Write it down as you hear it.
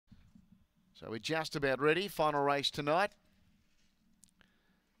So we're just about ready. Final race tonight.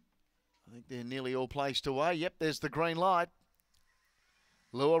 I think they're nearly all placed away. Yep, there's the green light.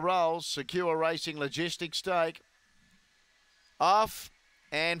 Lure rolls. Secure Racing Logistics Stake. Off.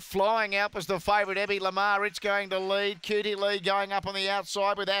 And flying out was the favourite, Ebby Lamar. It's going to lead. Cutie Lee going up on the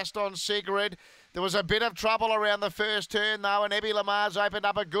outside with Aston Sigrid. There was a bit of trouble around the first turn, though, and Ebby Lamar's opened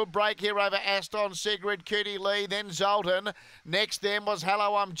up a good break here over Aston Sigrid, Cutie Lee, then Zoltan. Next then was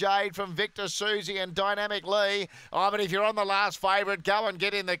Hello, I'm Jade from Victor Susie and Dynamic Lee. Oh, but if you're on the last favourite, go and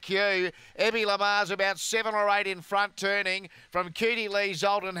get in the queue. Ebby Lamar's about 7 or 8 in front turning from Cutie Lee,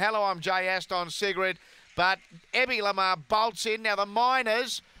 Zoltan, Hello, I'm Jay, Aston Sigrid. But Ebby Lamar bolts in. Now the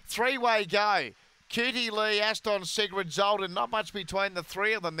Miners, three-way go. Cutie Lee, Aston Sigrid, Zoltan. Not much between the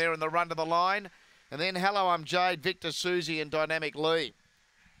three of them there in the run to the line. And then Hello, I'm Jade, Victor Susie and Dynamic Lee.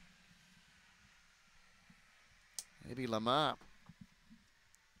 Ebby Lamar.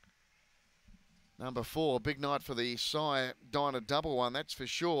 Number 4, big night for the Sire Dyna double one, that's for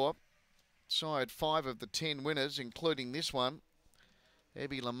sure. Sired 5 of the 10 winners, including this one.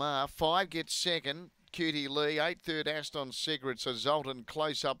 Ebby Lamar. 5 gets second. Cutie Lee, 8 third Aston Sigrid, so Zoltan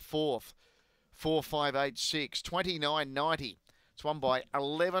close up 4th. 4-5-8-6, 29.90. It's won by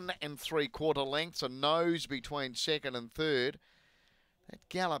 11 3/4 lengths, a nose between second and third. That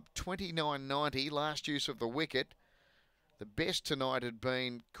gallop 29.90, last use of the wicket. The best tonight had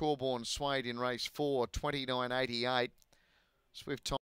been Corborn Suede in race 4, 29.88. Swift time.